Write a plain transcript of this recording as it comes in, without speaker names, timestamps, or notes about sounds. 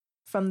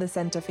From the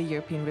Center for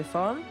European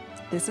Reform,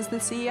 this is the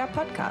CER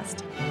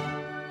podcast.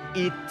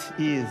 It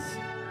is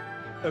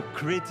a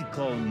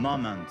critical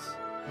moment.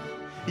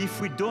 If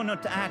we do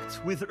not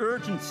act with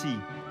urgency,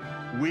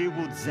 we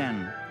would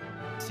then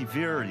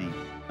severely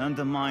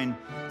undermine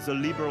the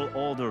liberal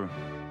order.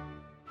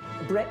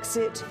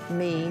 Brexit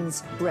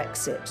means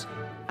Brexit,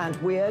 and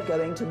we're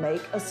going to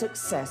make a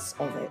success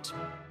of it.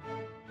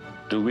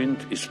 The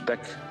wind is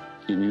back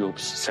in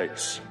Europe's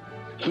sails.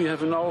 We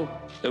have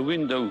now a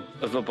window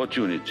of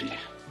opportunity,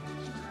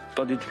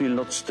 but it will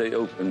not stay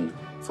open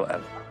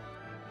forever.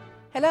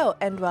 Hello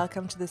and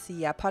welcome to the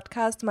CER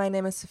podcast. My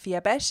name is Sophia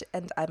Besch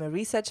and I'm a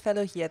research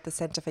fellow here at the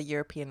Center for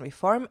European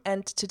Reform.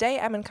 And today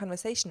I'm in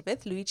conversation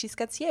with Luigi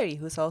Scazzieri,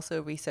 who's also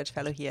a research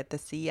fellow here at the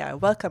CER.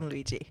 Welcome,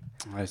 Luigi.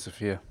 Hi,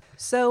 Sophia.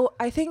 So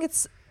I think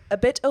it's a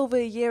bit over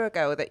a year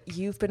ago that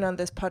you've been on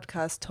this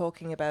podcast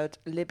talking about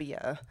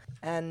Libya.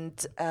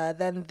 And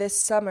then this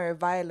summer,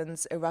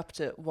 violence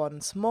erupted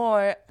once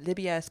more.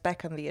 Libya is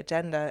back on the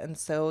agenda. And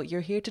so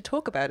you're here to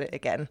talk about it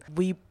again.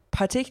 We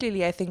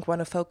particularly, I think, want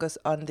to focus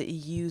on the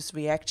EU's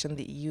reaction,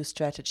 the EU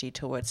strategy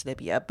towards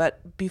Libya.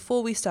 But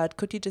before we start,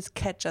 could you just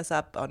catch us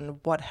up on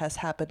what has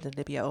happened in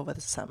Libya over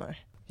the summer?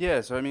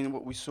 Yeah, so I mean,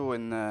 what we saw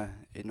in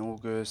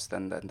August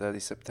and early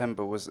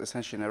September was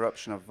essentially an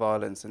eruption of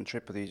violence in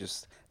Tripoli,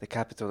 just the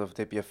capital of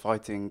Libya,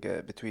 fighting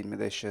between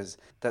militias.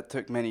 That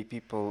took many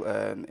people,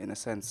 in a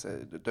sense,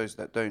 those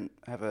that don't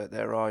have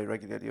their eye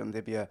regularly on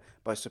Libya,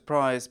 by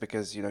surprise,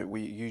 because, you know,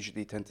 we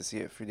usually tend to see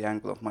it through the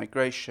angle of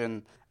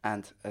migration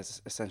and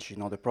as essentially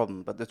not a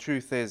problem. But the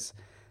truth is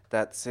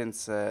that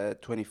since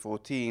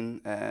 2014,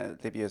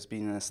 Libya has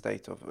been in a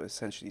state of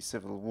essentially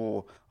civil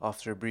war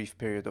after a brief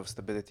period of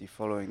stability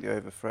following the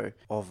overthrow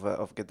of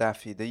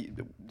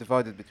Gaddafi.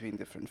 Divided between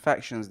different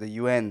factions. The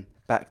UN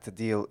backed the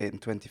deal in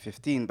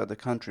 2015, but the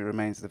country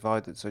remains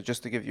divided. So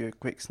just to give you a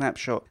quick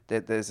snapshot,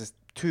 there's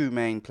two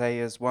main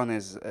players. One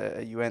is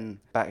a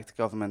UN-backed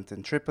government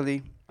in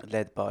Tripoli,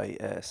 led by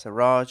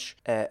Sarraj,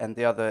 and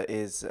the other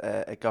is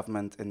a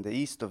government in the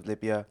east of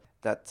Libya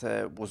that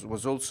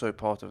was also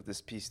part of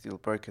this peace deal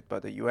brokered by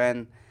the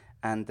UN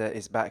and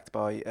is backed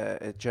by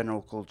a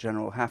general called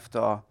General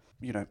Haftar,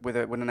 you know, with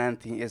an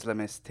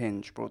anti-Islamist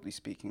tinge, broadly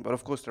speaking. But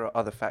of course there are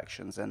other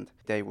factions, and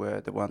they were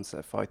the ones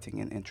fighting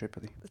in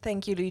Tripoli.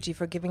 Thank you, Luigi,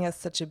 for giving us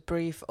such a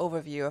brief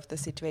overview of the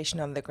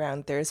situation on the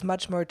ground. There is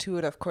much more to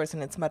it, of course,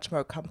 and it's much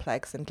more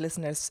complex, and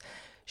listeners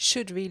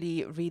should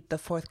really read the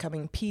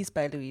forthcoming piece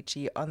by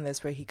Luigi on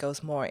this, where he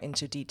goes more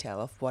into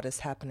detail of what is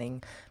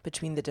happening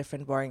between the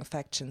different warring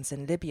factions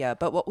in Libya.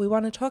 But what we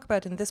want to talk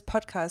about in this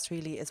podcast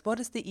really is, what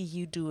is the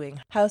EU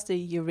doing? How's the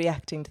EU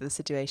reacting to the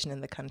situation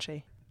in the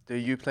country? The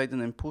EU played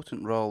an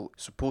important role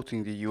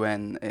supporting the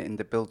UN in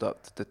the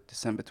build-up to the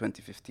December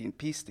 2015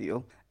 peace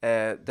deal.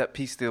 That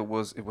peace deal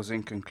was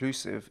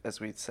inconclusive, as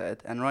we'd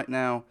said, and right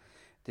now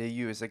the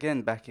EU is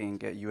again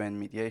backing UN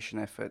mediation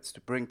efforts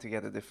to bring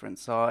together different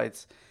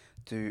sides,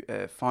 to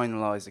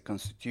finalise a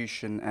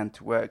constitution and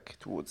to work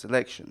towards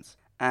elections.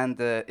 And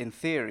in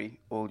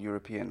theory, all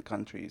European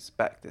countries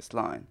back this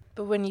line.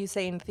 But when you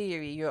say in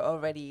theory, you're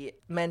already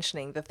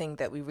mentioning the thing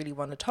that we really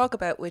want to talk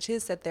about, which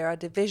is that there are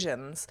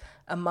divisions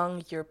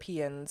among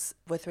Europeans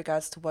with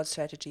regards to what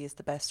strategy is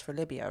the best for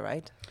Libya,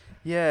 right?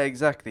 Yeah,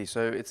 exactly.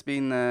 So it's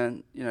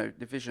been,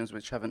 divisions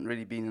which haven't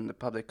really been in the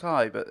public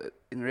eye, but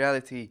in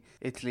reality,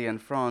 Italy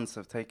and France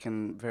have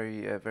taken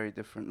very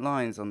different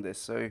lines on this.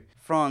 So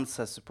France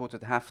has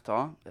supported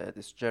Haftar,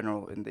 this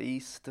general in the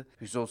east,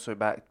 who's also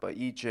backed by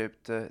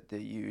Egypt, the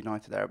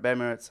United Arab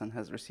Emirates, and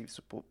has received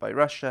support by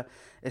Russia,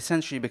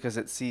 essentially because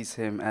it sees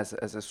him as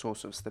a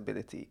source of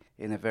stability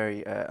in a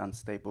very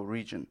unstable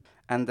region.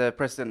 And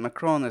President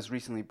Macron has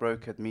recently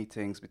brokered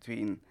meetings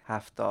between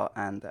Haftar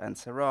and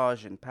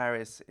Sarraj in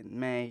Paris in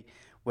May,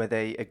 where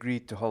they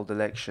agreed to hold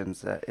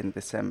elections in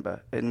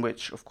December, in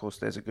which, of course,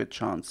 there's a good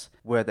chance,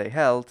 were they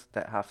held,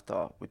 that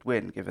Haftar would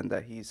win, given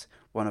that he's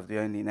one of the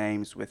only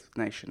names with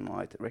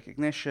nationwide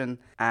recognition,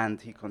 and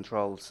he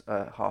controls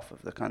half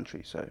of the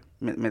country, so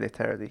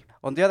militarily.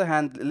 On the other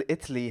hand,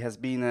 Italy has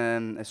been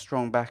a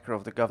strong backer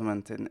of the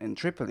government in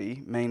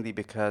Tripoli, mainly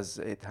because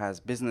it has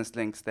business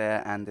links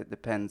there, and it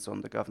depends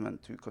on the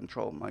government to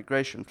control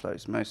migration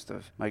flows. Most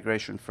of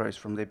migration flows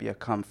from Libya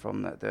come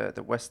from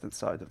the western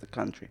side of the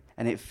country,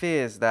 and it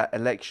fears that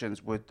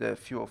elections would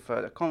fuel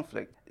further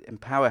conflict,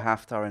 empower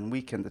Haftar and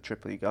weaken the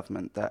Tripoli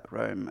government that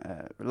Rome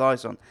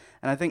relies on.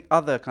 And I think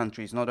other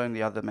countries, not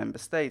only other member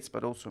states,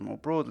 but also more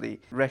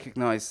broadly,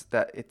 recognize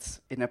that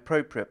it's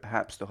inappropriate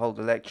perhaps to hold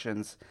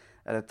elections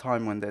at a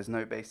time when there's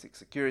no basic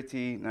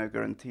security, no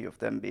guarantee of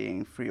them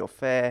being free or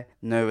fair,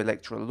 no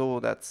electoral law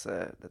that's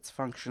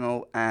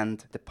functional,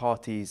 and the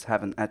parties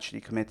haven't actually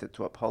committed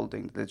to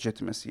upholding the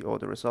legitimacy or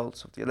the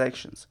results of the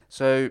elections.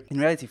 So in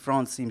reality,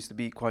 France seems to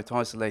be quite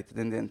isolated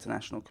in the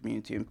international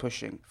community in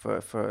pushing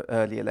for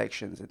early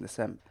elections in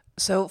December.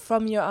 So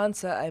from your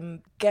answer,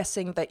 I'm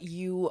guessing that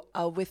you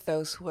are with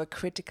those who are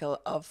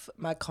critical of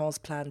Macron's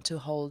plan to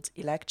hold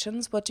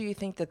elections. What do you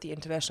think that the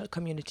international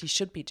community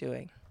should be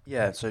doing?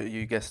 Yeah, so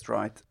you guessed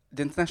right.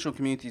 the international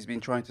community has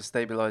been trying to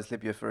stabilize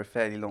Libya for a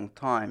fairly long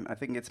time. I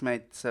think it's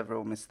made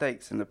several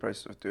mistakes in the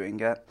process of doing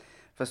that.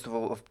 First of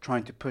all, of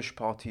trying to push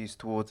parties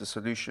towards a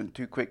solution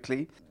too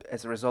quickly.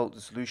 As a result,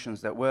 the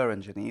solutions that were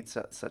engineered,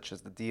 such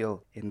as the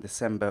deal in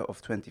December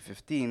of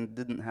 2015,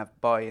 didn't have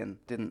buy-in,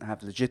 didn't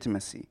have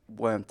legitimacy,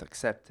 weren't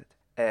accepted.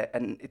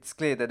 And it's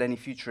clear that any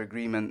future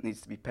agreement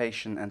needs to be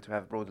patient and to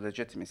have broader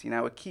legitimacy.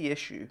 Now, a key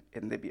issue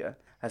in Libya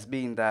has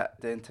been that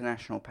the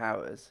international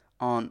powers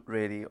aren't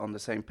really on the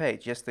same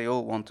page. Yes, they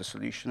all want a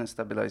solution, a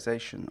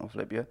stabilization of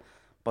Libya,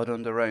 but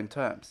on their own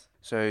terms.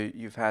 So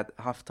you've had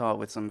Haftar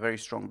with some very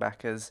strong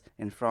backers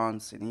in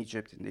France, in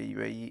Egypt, in the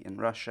UAE, in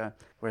Russia,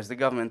 whereas the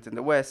government in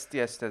the West,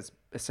 yes, has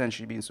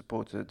essentially been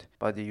supported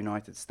by the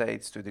United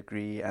States to a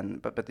degree,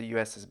 but the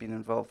US has been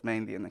involved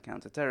mainly in the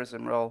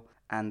counterterrorism role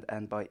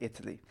and by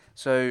Italy.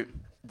 So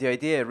the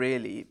idea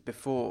really,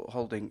 before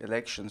holding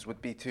elections,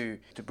 would be to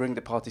bring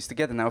the parties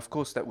together. Now, of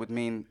course, that would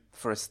mean,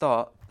 for a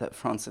start, that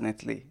France and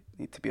Italy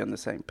need to be on the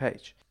same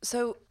page.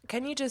 So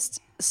can you just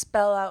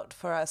spell out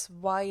for us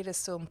why it is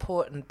so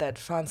important that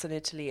France and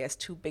Italy, as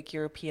two big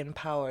European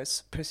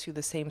powers, pursue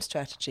the same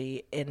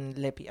strategy in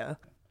Libya?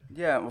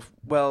 Yeah,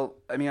 well,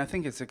 I mean, I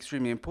think it's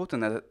extremely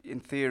important that,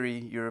 in theory,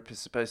 Europe is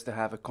supposed to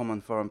have a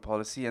common foreign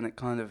policy, and it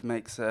kind of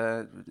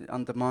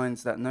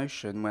undermines that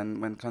notion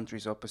when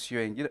countries are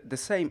pursuing the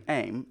same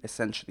aim,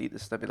 essentially, the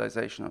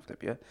stabilization of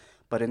Libya,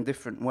 but in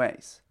different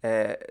ways.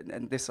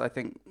 And this, I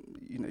think,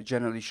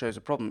 generally shows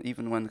a problem.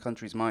 Even when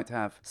countries might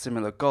have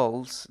similar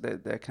goals,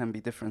 there can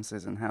be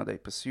differences in how they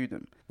pursue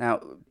them.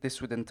 Now,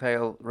 this would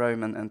entail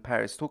Rome and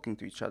Paris talking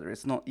to each other.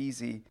 It's not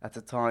easy at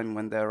a time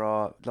when there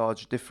are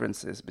large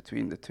differences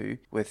between the two,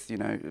 with,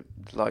 the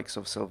likes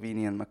of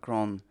Salvini and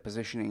Macron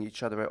positioning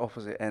each other at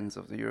opposite ends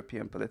of the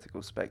European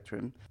political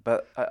spectrum.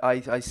 But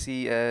I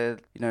see,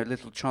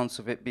 little chance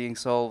of it being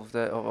solved,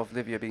 of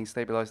Libya being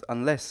stabilized,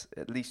 unless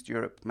at least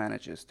Europe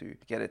manages to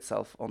get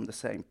itself on the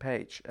same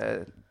page.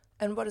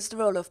 And what is the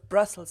role of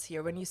Brussels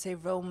here? When you say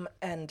Rome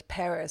and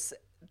Paris,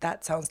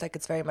 that sounds like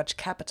it's very much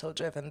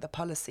capital-driven, the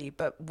policy.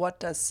 But what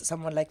does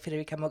someone like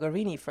Federica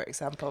Mogherini, for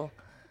example?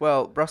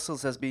 Well,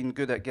 Brussels has been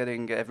good at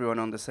getting everyone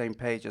on the same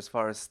page as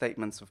far as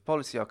statements of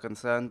policy are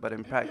concerned, but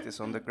in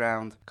practice on the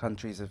ground,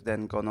 countries have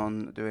then gone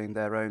on doing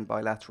their own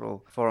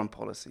bilateral foreign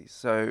policies.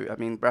 So, I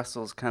mean,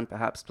 Brussels can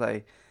perhaps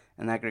play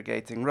an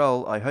aggregating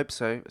role. I hope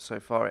so. So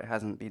far, it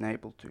hasn't been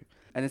able to.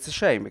 And it's a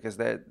shame because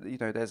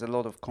there's a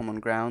lot of common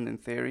ground in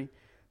theory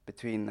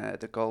between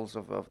the goals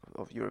of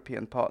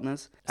European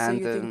partners. So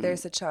you think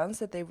there's a chance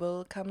that they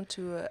will come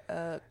to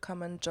a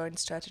common joint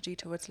strategy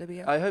towards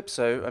Libya? I hope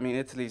so. I mean,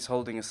 Italy's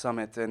holding a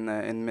summit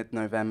in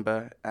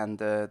mid-November, and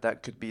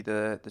that could be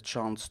the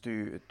chance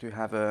to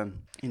have a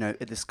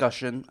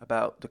discussion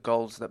about the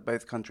goals that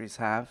both countries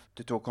have,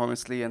 to talk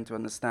honestly and to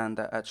understand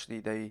that actually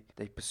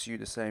they pursue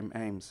the same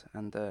aims.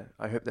 And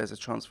I hope there's a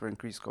chance for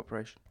increased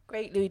cooperation.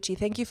 Great, Luigi.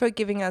 Thank you for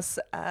giving us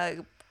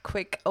a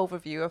quick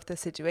overview of the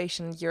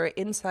situation. Your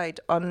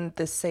insight on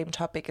this same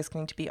topic is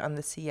going to be on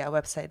the CIA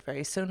website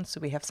very soon, so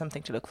we have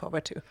something to look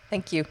forward to.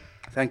 Thank you.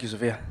 Thank you,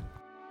 Sophia.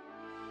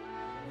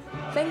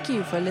 Thank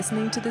you for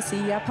listening to the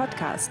CIA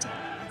podcast.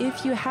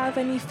 If you have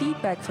any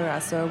feedback for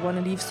us or want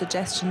to leave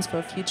suggestions for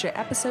a future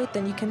episode,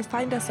 then you can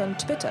find us on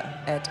Twitter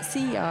at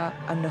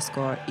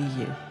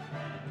CER_EU.